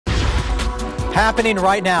Happening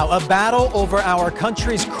right now, a battle over our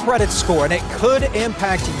country's credit score, and it could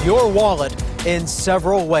impact your wallet in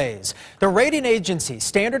several ways. The rating agency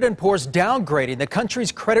Standard & Poor's downgrading the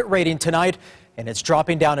country's credit rating tonight, and it's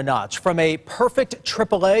dropping down a notch from a perfect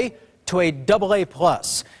AAA to a AA+.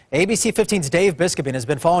 ABC 15's Dave Biscobin has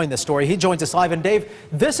been following this story. He joins us live. And Dave,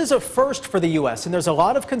 this is a first for the U.S., and there's a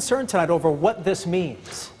lot of concern tonight over what this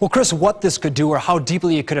means. Well, Chris, what this could do or how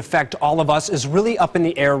deeply it could affect all of us is really up in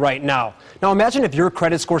the air right now. Now, imagine if your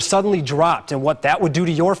credit score suddenly dropped and what that would do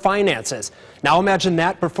to your finances. Now, imagine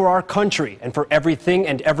that, but for our country and for everything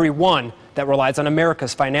and everyone that relies on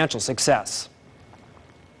America's financial success.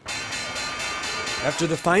 After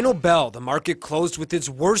the final bell, the market closed with its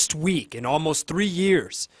worst week in almost 3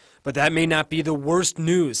 years. But that may not be the worst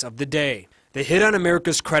news of the day. The hit on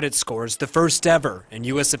America's credit score is the first ever, and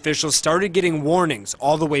U.S. officials started getting warnings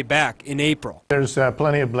all the way back in April. There's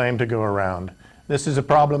plenty of blame to go around. This is a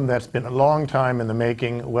problem that's been a long time in the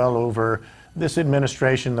making, well over this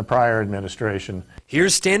administration, the prior administration.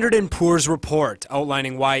 Here's Standard & Poor's report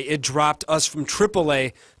outlining why it dropped us from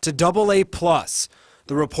AAA to AA+.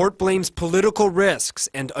 The report blames political risks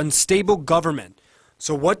and unstable government.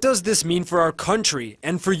 So what does this mean for our country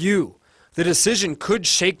and for you? The decision could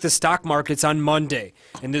shake the stock markets on Monday,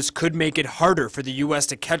 and this could make it harder for the U.S.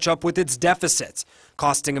 to catch up with its deficits,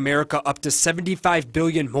 costing America up to $75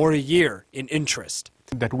 billion more a year in interest.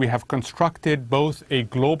 That we have constructed both a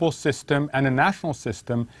global system and a national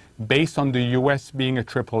system based on the U.S. being a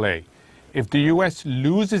AAA. If the U.S.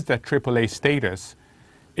 loses that AAA status,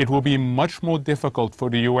 it will be much more difficult for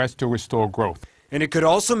the U.S. to restore growth. And it could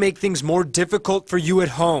also make things more difficult for you at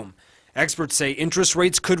home. Experts say interest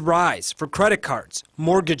rates could rise for credit cards,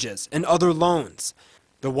 mortgages, and other loans.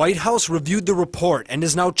 The White House reviewed the report and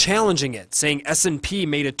is now challenging it, saying S&P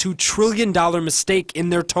made a $2 trillion mistake in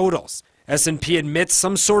their totals. S&P admits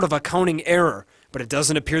some sort of accounting error, but it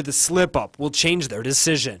doesn't appear the slip-up will change their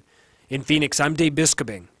decision. In Phoenix, I'm Dave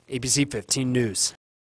Biscobin, ABC 15 News.